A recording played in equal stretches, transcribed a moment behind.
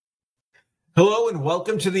Hello and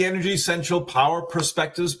welcome to the Energy Central Power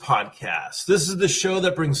Perspectives podcast. This is the show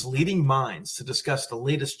that brings leading minds to discuss the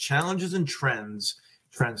latest challenges and trends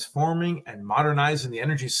transforming and modernizing the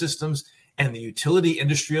energy systems and the utility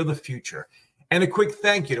industry of the future. And a quick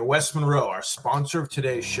thank you to West Monroe, our sponsor of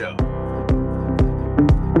today's show.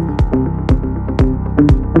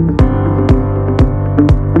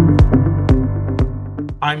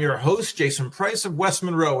 I'm your host, Jason Price of West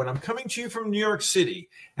Monroe, and I'm coming to you from New York City.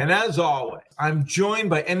 And as always, I'm joined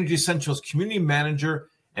by Energy Central's community manager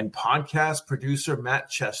and podcast producer, Matt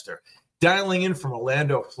Chester, dialing in from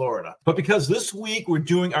Orlando, Florida. But because this week we're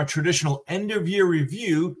doing our traditional end-of-year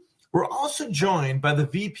review, we're also joined by the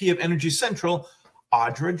VP of Energy Central,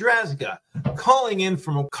 Audra Drazga, calling in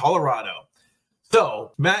from Colorado.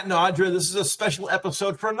 So, Matt and Audra, this is a special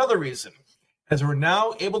episode for another reason, as we're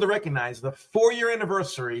now able to recognize the 4-year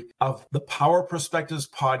anniversary of the Power Perspectives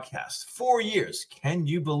podcast. 4 years. Can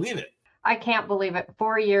you believe it? I can't believe it.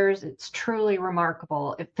 4 years. It's truly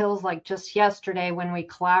remarkable. It feels like just yesterday when we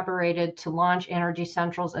collaborated to launch Energy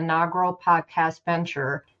Central's inaugural podcast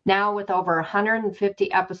venture. Now with over 150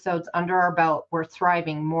 episodes under our belt, we're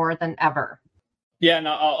thriving more than ever. Yeah,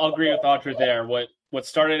 no, I'll agree with Audra there. What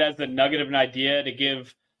started as the nugget of an idea to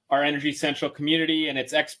give our Energy Central community and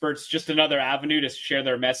its experts just another avenue to share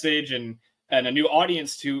their message and a new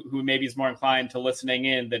audience who maybe is more inclined to listening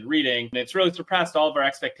in than reading. And it's really surpassed all of our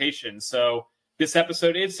expectations. So this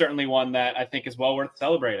episode is certainly one that I think is well worth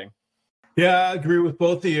celebrating. Yeah, I agree with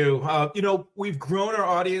both of you. We've grown our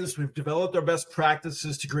audience. We've developed our best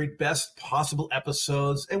practices to create best possible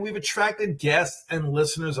episodes. And we've attracted guests and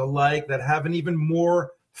listeners alike that have an even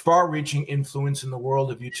more far-reaching influence in the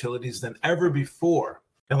world of utilities than ever before.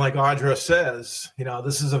 And like Audra says,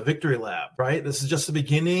 this is a victory lap, right? This is just the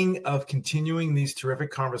beginning of continuing these terrific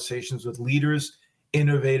conversations with leaders,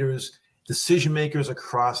 innovators, decision makers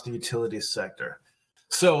across the utilities sector.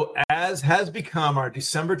 So as has become our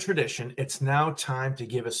December tradition, it's now time to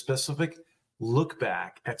give a specific look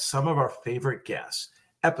back at some of our favorite guests,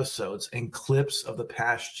 episodes, and clips of the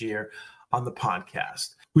past year on the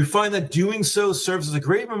podcast. We find that doing so serves as a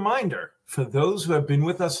great reminder for those who have been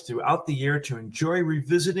with us throughout the year to enjoy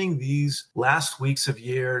revisiting these last weeks of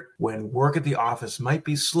year when work at the office might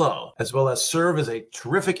be slow, as well as serve as a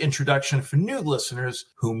terrific introduction for new listeners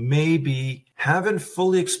who maybe haven't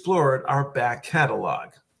fully explored our back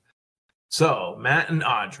catalog. So, Matt and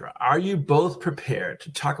Audra, are you both prepared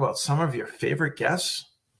to talk about some of your favorite guests?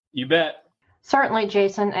 You bet. Certainly,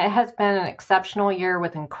 Jason. It has been an exceptional year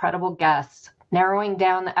with incredible guests. Narrowing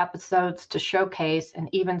down the episodes to showcase and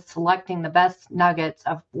even selecting the best nuggets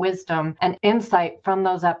of wisdom and insight from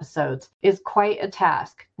those episodes is quite a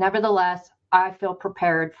task. Nevertheless, I feel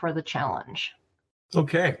prepared for the challenge.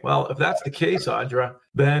 Okay, well, if that's the case, Audra,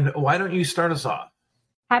 then why don't you start us off?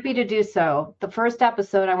 Happy to do so. The first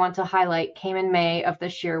episode I want to highlight came in May of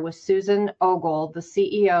this year with Susan Ogle, the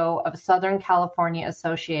CEO of Southern California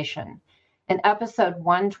Association. In episode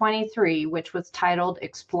 123, which was titled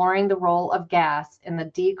Exploring the Role of Gas in the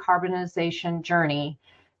Decarbonization Journey,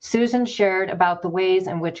 Susan shared about the ways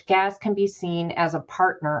in which gas can be seen as a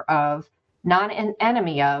partner of, not an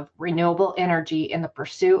enemy of, renewable energy in the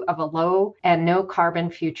pursuit of a low and no carbon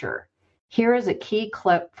future. Here is a key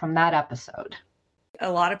clip from that episode.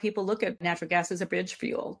 A lot of people look at natural gas as a bridge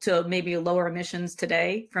fuel to maybe lower emissions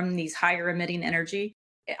today from these higher emitting energy.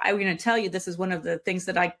 I'm going to tell you, this is one of the things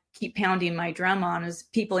that I keep pounding my drum on is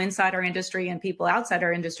people inside our industry and people outside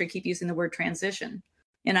our industry keep using the word transition.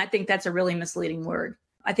 And I think that's a really misleading word.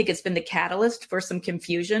 I think it's been the catalyst for some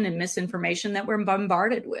confusion and misinformation that we're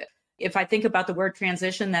bombarded with. If I think about the word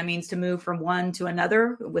transition, that means to move from one to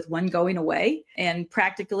another with one going away. And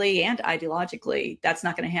practically and ideologically, that's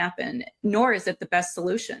not going to happen, nor is it the best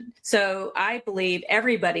solution. So I believe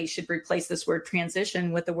everybody should replace this word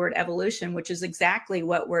transition with the word evolution, which is exactly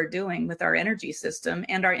what we're doing with our energy system.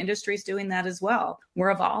 And our industry is doing that as well. We're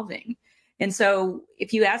evolving. And so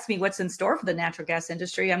if you ask me what's in store for the natural gas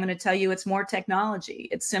industry, I'm going to tell you it's more technology,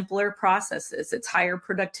 it's simpler processes, it's higher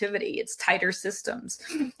productivity, it's tighter systems.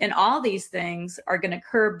 And all these things are going to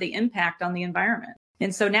curb the impact on the environment.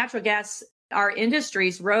 And so natural gas, our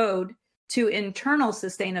industry's road to internal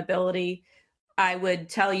sustainability, I would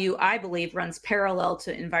tell you, I believe runs parallel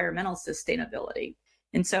to environmental sustainability.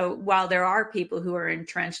 And so while there are people who are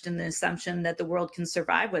entrenched in the assumption that the world can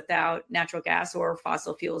survive without natural gas or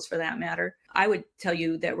fossil fuels for that matter, I would tell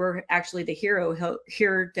you that we're actually the hero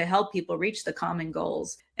here to help people reach the common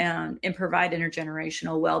goals and provide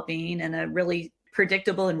intergenerational well-being and a really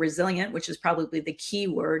predictable and resilient, which is probably the key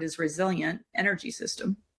word, is resilient energy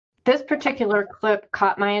system. This particular clip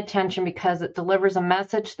caught my attention because it delivers a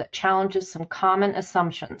message that challenges some common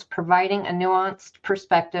assumptions, providing a nuanced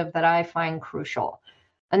perspective that I find crucial.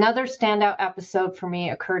 Another standout episode for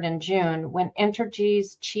me occurred in June when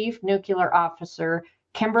Entergy's Chief Nuclear Officer,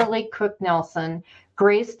 Kimberly Cook Nelson,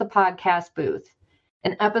 graced the podcast booth.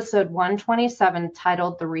 In episode 127,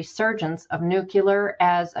 titled The Resurgence of Nuclear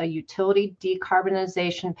as a Utility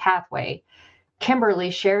Decarbonization Pathway, Kimberly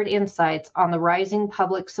shared insights on the rising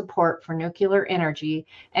public support for nuclear energy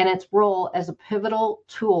and its role as a pivotal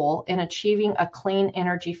tool in achieving a clean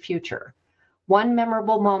energy future. One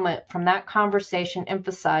memorable moment from that conversation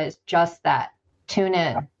emphasized just that. Tune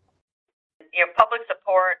in. Public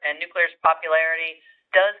support and nuclear's popularity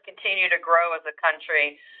does continue to grow as a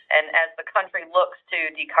country and as the country looks to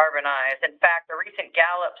decarbonize. In fact, a recent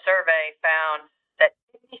Gallup survey found that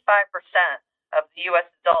 55% of the U.S.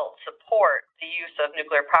 adults support the use of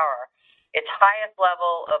nuclear power, its highest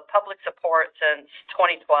level of public support since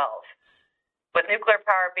 2012. With nuclear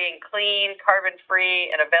power being clean,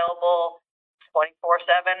 carbon-free, and available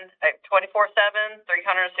 24/7, 365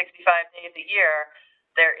 days a year,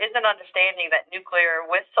 there is an understanding that nuclear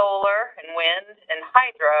with solar and wind and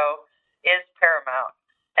hydro is paramount.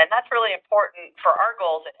 And that's really important for our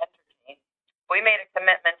goals at Entergy. We made a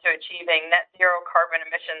commitment to achieving net zero carbon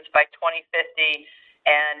emissions by 2050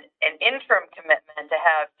 and an interim commitment to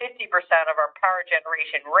have 50% of our power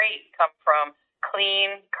generation rate come from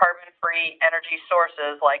clean, carbon-free energy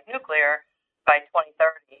sources like nuclear by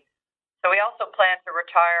 2030. So we also plan to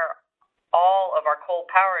retire all of our coal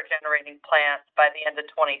power generating plants by the end of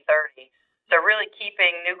 2030. So really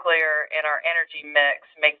keeping nuclear in our energy mix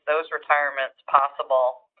makes those retirements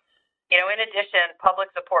possible. In addition, public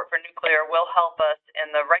support for nuclear will help us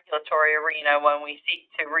in the regulatory arena when we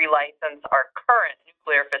seek to relicense our current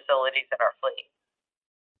nuclear facilities in our fleet.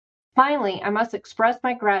 Finally, I must express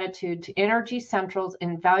my gratitude to Energy Central's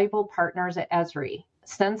invaluable partners at Esri.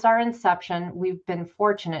 Since our inception, we've been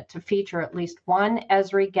fortunate to feature at least one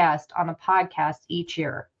Esri guest on the podcast each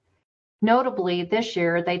year. Notably, this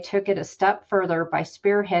year, they took it a step further by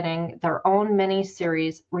spearheading their own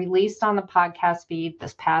mini-series released on the podcast feed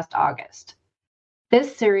this past August.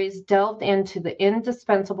 This series delved into the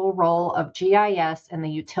indispensable role of GIS in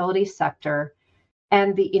the utility sector,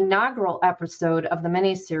 and the inaugural episode of the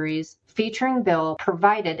mini-series featuring Bill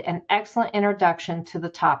provided an excellent introduction to the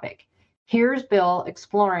topic. Here's Bill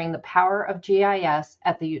exploring the power of GIS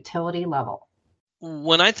at the utility level.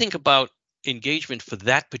 When I think about engagement for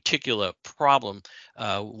that particular problem,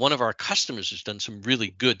 one of our customers has done some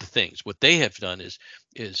really good things. What they have done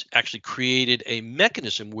is actually created a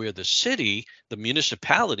mechanism where the city, the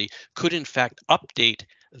municipality, could in fact update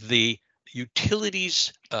the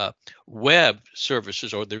utilities web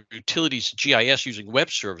services or the utilities GIS using web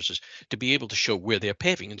services to be able to show where they're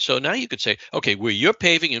paving. And so now you could say, okay, where you're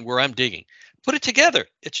paving and where I'm digging, put it together.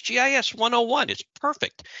 It's GIS 101. It's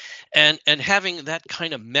perfect. And having that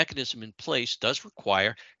kind of mechanism in place does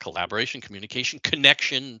require collaboration, communication,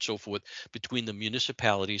 connection, and so forth between the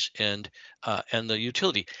municipalities and the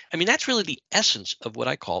utility. I mean, that's really the essence of what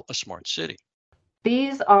I call a smart city.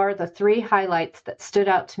 These are the three highlights that stood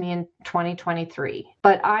out to me in 2023,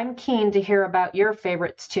 but I'm keen to hear about your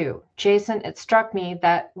favorites too. Jason, it struck me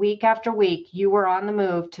that week after week, you were on the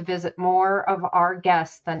move to visit more of our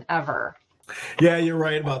guests than ever. Yeah, you're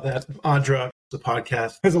right about that, Audra. The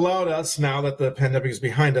podcast has allowed us, now that the pandemic is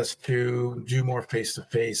behind us, to do more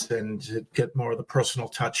face-to-face and to get more of the personal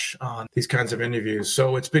touch on these kinds of interviews.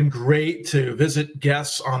 So it's been great to visit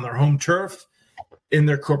guests on their home turf, in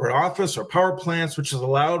their corporate office or power plants, which has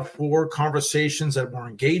allowed for conversations that were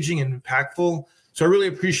engaging and impactful. So I really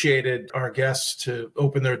appreciated our guests to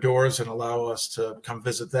open their doors and allow us to come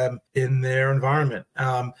visit them in their environment.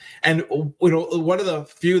 And one of the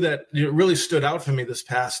few that really stood out for me this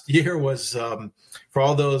past year was for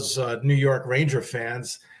all those New York Ranger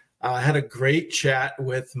fans. I had a great chat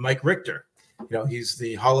with Mike Richter. He's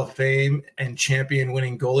the Hall of Fame and champion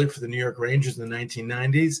winning goalie for the New York Rangers in the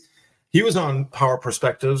 1990s. He was on Power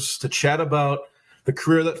Perspectives to chat about the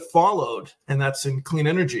career that followed, and that's in clean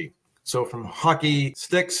energy. So from hockey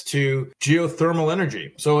sticks to geothermal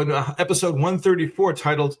energy. So in episode 134,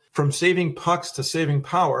 titled From Saving Pucks to Saving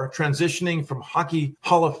Power, Transitioning from Hockey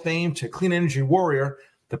Hall of Fame to Clean Energy Warrior,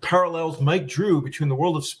 the parallels Mike drew between the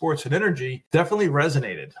world of sports and energy definitely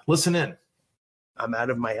resonated. Listen in. I'm out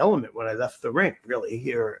of my element when I left the rink, really.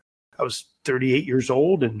 Here, I was 38 years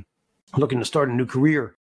old and looking to start a new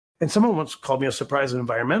career. And someone once called me a surprise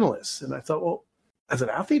environmentalist. And I thought, well, as an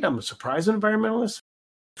athlete, I'm a surprise environmentalist.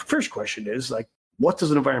 The first question is, what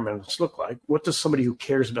does an environmentalist look like? What does somebody who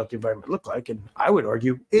cares about the environment look like? And I would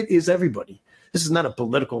argue it is everybody. This is not a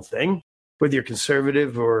political thing. Whether you're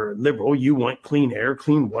conservative or liberal, you want clean air,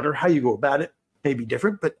 clean water. How you go about it may be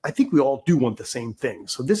different, but I think we all do want the same thing.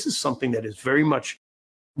 So this is something that is very much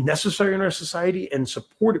necessary in our society and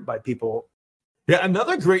supported by people. Yeah,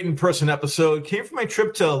 another great in-person episode came from my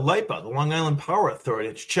trip to LIPA, the Long Island Power Authority,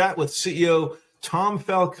 to chat with CEO Tom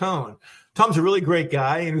Falcone. Tom's a really great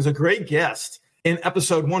guy, and he was a great guest. In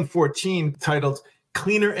episode 114, titled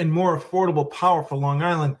Cleaner and More Affordable Power for Long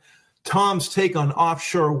Island, Tom's take on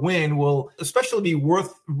offshore wind will especially be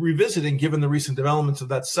worth revisiting given the recent developments of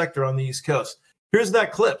that sector on the East Coast. Here's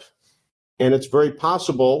that clip. And it's very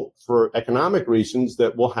possible for economic reasons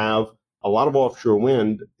that we'll have a lot of offshore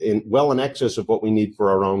wind well in excess of what we need for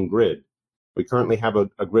our own grid. We currently have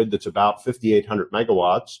a grid that's about 5,800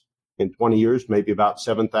 megawatts. In 20 years, maybe about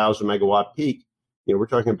 7,000 megawatt peak. We're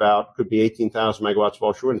talking about could be 18,000 megawatts of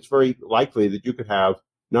offshore wind. It's very likely that you could have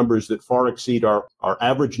numbers that far exceed our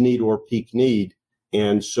average need or peak need.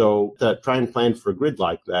 And so that try and plan for a grid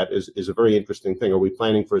like that is a very interesting thing. Are we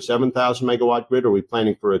planning for a 7,000 megawatt grid, or are we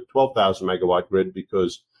planning for a 12,000 megawatt grid?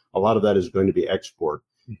 Because a lot of that is going to be export.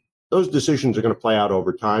 Those decisions are going to play out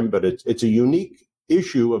over time, but it's a unique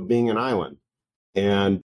issue of being an island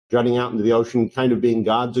and jutting out into the ocean, kind of being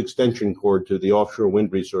God's extension cord to the offshore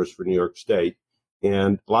wind resource for New York State.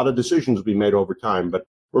 And a lot of decisions will be made over time, but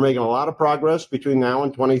we're making a lot of progress between now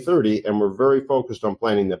and 2030, and we're very focused on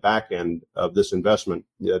planning the back end of this investment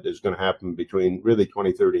that is going to happen between really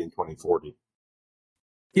 2030 and 2040.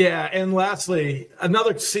 Yeah, and lastly,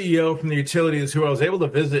 another CEO from the utilities who I was able to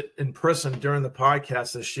visit in person during the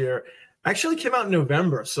podcast this year actually came out in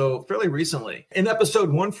November, so fairly recently. In episode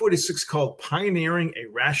 146 called Pioneering a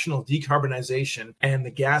Rational Decarbonization and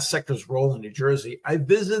the Gas Sector's Role in New Jersey, I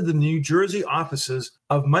visited the New Jersey offices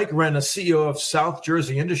of Mike Renna, CEO of South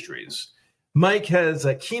Jersey Industries. Mike has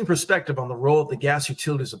a keen perspective on the role the gas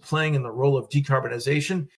utilities are playing in the role of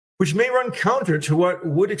decarbonization, which may run counter to what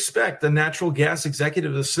would expect the natural gas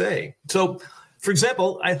executive to say. So, for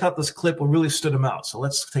example, I thought this clip really stood him out. So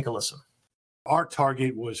let's take a listen. Our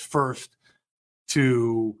target was first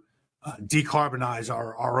to decarbonize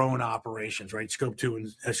our own operations, right? Scope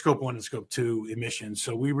 1 and Scope 2 emissions.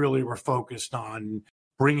 So we really were focused on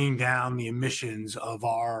bringing down the emissions of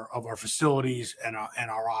our facilities and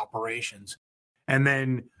our operations. And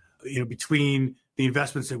then, between the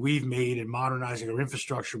investments that we've made in modernizing our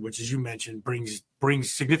infrastructure, which, as you mentioned,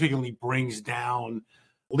 significantly brings down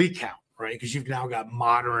leak count, right? Because you've now got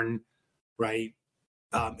modern, right,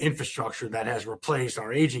 infrastructure that has replaced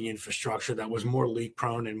our aging infrastructure that was more leak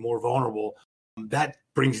prone and more vulnerable. That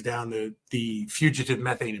brings down the fugitive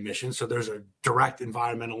methane emissions. So there's a direct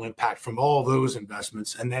environmental impact from all those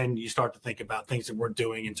investments. And then you start to think about things that we're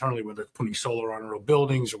doing internally, whether it's putting solar on our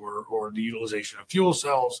buildings or the utilization of fuel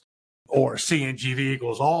cells or CNG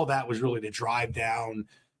vehicles. All that was really to drive down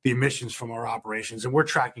the emissions from our operations. And we're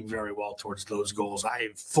tracking very well towards those goals. I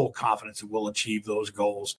have full confidence that we'll achieve those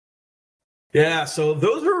goals. Yeah, so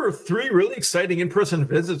those are three really exciting in-person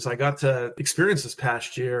visits I got to experience this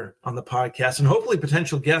past year on the podcast. And hopefully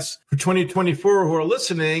potential guests for 2024 who are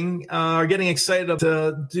listening are getting excited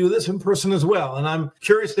to do this in person as well. And I'm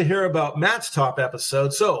curious to hear about Matt's top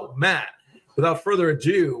episode. So, Matt, without further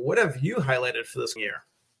ado, what have you highlighted for this year?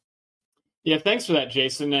 Yeah, thanks for that,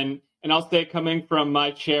 Jason. And I'll say, coming from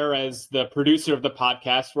my chair as the producer of the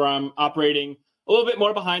podcast, where I'm operating a little bit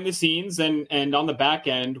more behind the scenes and on the back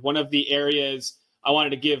end, one of the areas I wanted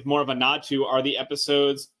to give more of a nod to are the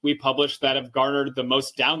episodes we published that have garnered the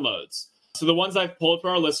most downloads. So the ones I've pulled for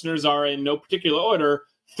our listeners are, in no particular order,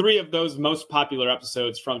 3 of those most popular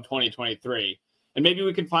episodes from 2023. And maybe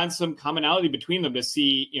we can find some commonality between them to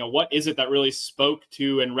see, what is it that really spoke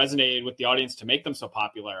to and resonated with the audience to make them so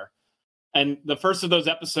popular. And the first of those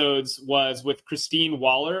episodes was with Christine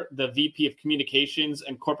Waller, the VP of Communications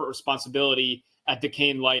and Corporate Responsibility at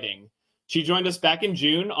Decane Lighting. She joined us back in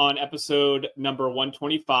June on episode number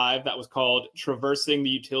 125 that was called Traversing the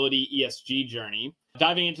Utility ESG Journey,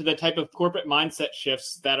 diving into the type of corporate mindset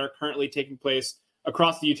shifts that are currently taking place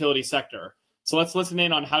across the utility sector. So let's listen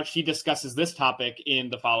in on how she discusses this topic in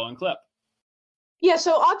the following clip. Yeah,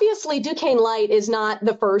 so obviously Duquesne Light is not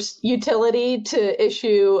the first utility to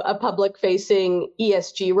issue a public-facing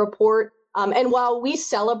ESG report. And while we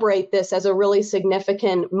celebrate this as a really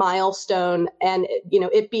significant milestone and,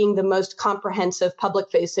 it being the most comprehensive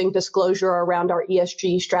public-facing disclosure around our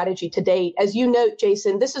ESG strategy to date, as you note,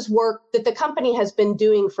 Jason, this is work that the company has been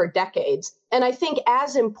doing for decades. And I think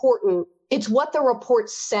as important, it's what the report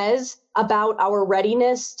says about our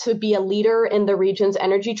readiness to be a leader in the region's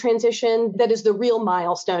energy transition that is the real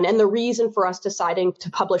milestone and the reason for us deciding to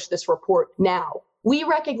publish this report now. We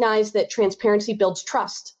recognize that transparency builds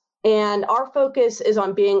trust. And our focus is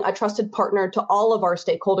on being a trusted partner to all of our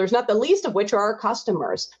stakeholders, not the least of which are our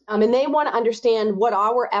customers. And they want to understand what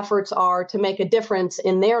our efforts are to make a difference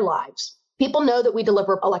in their lives. People know that we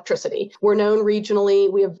deliver electricity. We're known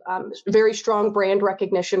regionally. We have very strong brand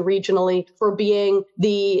recognition regionally for being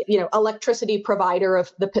the electricity provider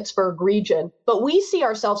of the Pittsburgh region. But we see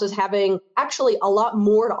ourselves as having actually a lot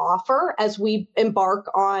more to offer as we embark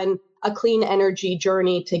on a clean energy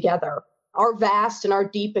journey together. Our vast and our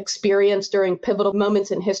deep experience during pivotal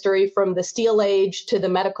moments in history, from the steel age to the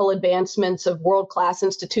medical advancements of world-class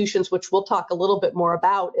institutions, which we'll talk a little bit more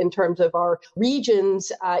about in terms of our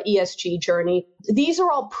region's ESG journey. These are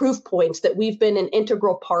all proof points that we've been an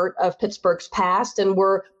integral part of Pittsburgh's past, and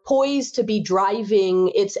we're poised to be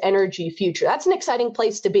driving its energy future. That's an exciting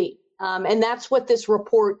place to be. And that's what this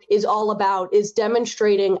report is all about, is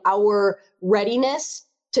demonstrating our readiness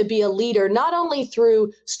to be a leader, not only through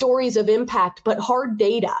stories of impact, but hard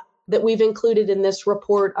data that we've included in this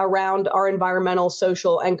report around our environmental,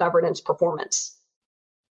 social, and governance performance.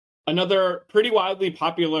 Another pretty wildly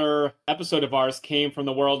popular episode of ours came from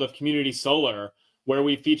the world of community solar, where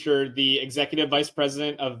we featured the Executive Vice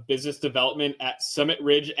President of Business Development at Summit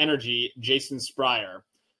Ridge Energy, Jason Spryer.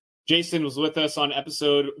 Jason was with us on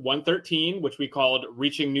episode 113, which we called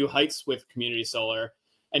Reaching New Heights with Community Solar.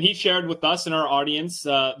 And he shared with us and our audience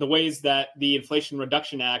the ways that the Inflation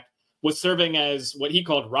Reduction Act was serving as what he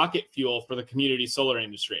called rocket fuel for the community solar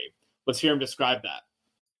industry. Let's hear him describe that.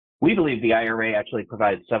 We believe the IRA actually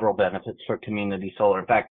provides several benefits for community solar. In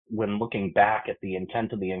fact, when looking back at the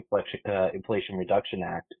intent of the Inflation Reduction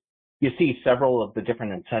Act, you see several of the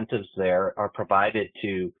different incentives there are provided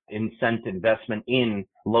to incent investment in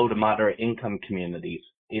low to moderate income communities.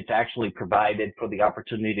 It's actually provided for the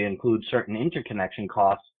opportunity to include certain interconnection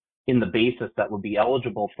costs in the basis that would be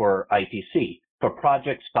eligible for ITC for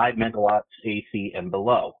projects 5 megawatts AC and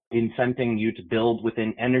below, incenting you to build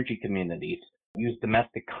within energy communities, use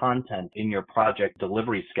domestic content in your project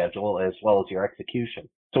delivery schedule as well as your execution.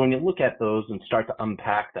 So when you look at those and start to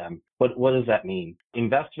unpack them, what does that mean?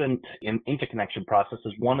 Investment in interconnection process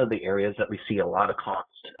is one of the areas that we see a lot of cost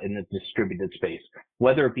in the distributed space,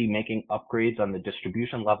 whether it be making upgrades on the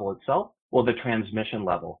distribution level itself or the transmission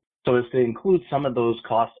level. So as to include some of those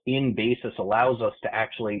costs in basis allows us to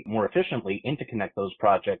actually more efficiently interconnect those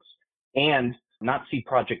projects and not see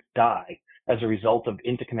projects die as a result of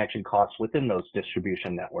interconnection costs within those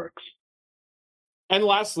distribution networks. And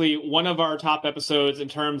lastly, one of our top episodes in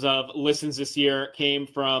terms of listens this year came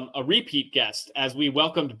from a repeat guest, as we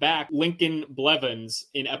welcomed back Lincoln Blevins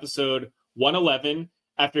in episode 111,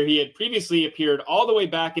 after he had previously appeared all the way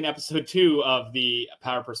back in episode 2 of the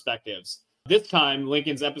Power Perspectives. This time,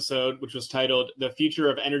 Lincoln's episode, which was titled The Future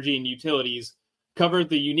of Energy and Utilities, covered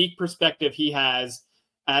the unique perspective he has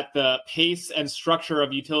at the pace and structure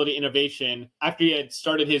of utility innovation after he had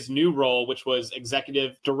started his new role, which was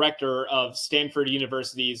executive director of Stanford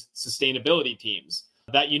University's sustainability teams.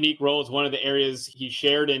 That unique role is one of the areas he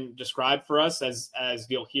shared and described for us, as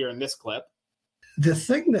you'll hear in this clip. The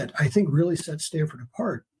thing that I think really sets Stanford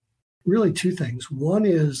apart, really two things. One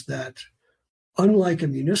is that unlike a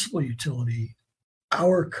municipal utility,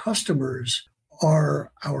 our customers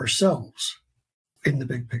are ourselves in the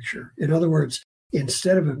big picture. In other words,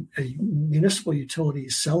 instead of a municipal utility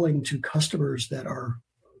selling to customers that are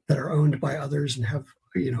owned by others and have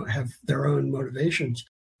their own motivations,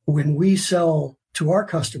 when we sell to our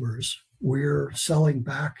customers, we're selling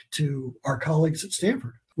back to our colleagues at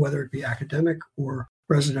Stanford, whether it be academic or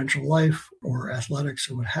residential life or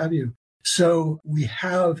athletics or what have you. So we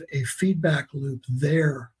have a feedback loop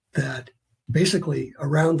there that basically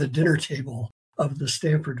around the dinner table of the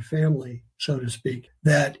Stanford family, so to speak,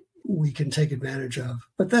 that we can take advantage of.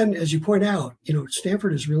 But then, as you point out,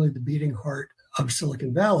 Stanford is really the beating heart of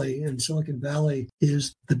Silicon Valley, and Silicon Valley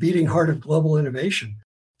is the beating heart of global innovation.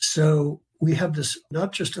 So we have this,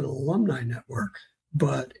 not just an alumni network,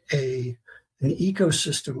 but an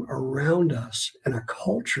ecosystem around us and a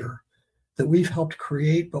culture that we've helped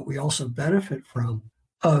create, but we also benefit from,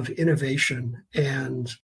 of innovation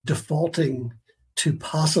and defaulting to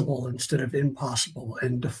possible instead of impossible,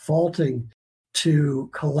 and defaulting to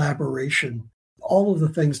collaboration, all of the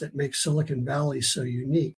things that make Silicon Valley so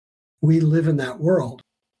unique. We live in that world.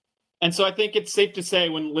 And so I think it's safe to say,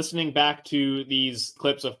 when listening back to these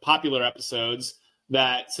clips of popular episodes,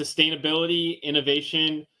 that sustainability,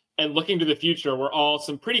 innovation, and looking to the future were all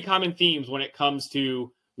some pretty common themes when it comes to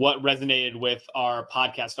what resonated with our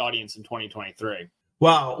podcast audience in 2023.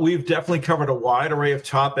 Wow, we've definitely covered a wide array of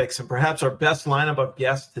topics and perhaps our best lineup of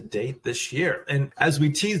guests to date this year. And as we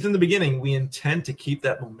teased in the beginning, we intend to keep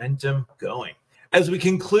that momentum going. As we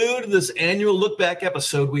conclude this annual Look Back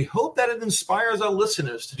episode, we hope that it inspires our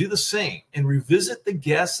listeners to do the same and revisit the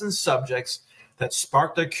guests and subjects that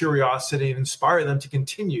spark their curiosity and inspire them to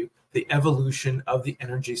continue the evolution of the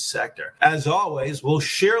energy sector. As always, we'll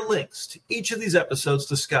share links to each of these episodes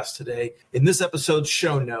discussed today in this episode's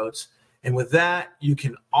show notes. And with that, you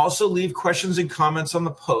can also leave questions and comments on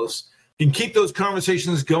the post and keep those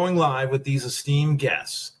conversations going live with these esteemed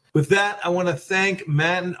guests. With that, I want to thank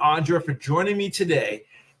Matt and Audra for joining me today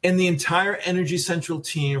and the entire Energy Central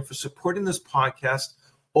team for supporting this podcast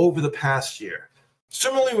over the past year.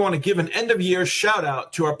 Similarly, we want to give an end-of-year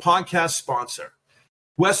shout-out to our podcast sponsor,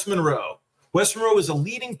 West Monroe. West Monroe is a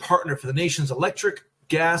leading partner for the nation's electric,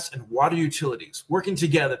 gas, and water utilities, working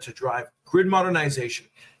together to drive grid modernization,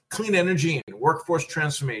 clean energy, and workforce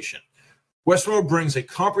transformation. West Monroe brings a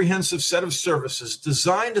comprehensive set of services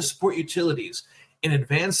designed to support utilities in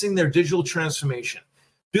advancing their digital transformation,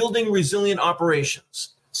 building resilient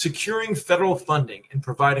operations, securing federal funding, and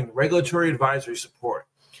providing regulatory advisory support.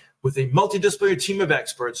 With a multidisciplinary team of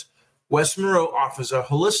experts, West Monroe offers a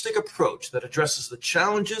holistic approach that addresses the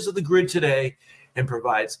challenges of the grid today and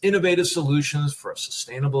provides innovative solutions for a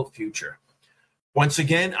sustainable future. Once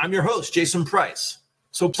again, I'm your host, Jason Price.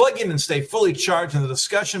 So plug in and stay fully charged in the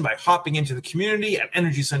discussion by hopping into the community at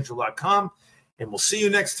energycentral.com. And we'll see you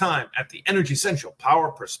next time at the Energy Central Power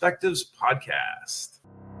Perspectives podcast.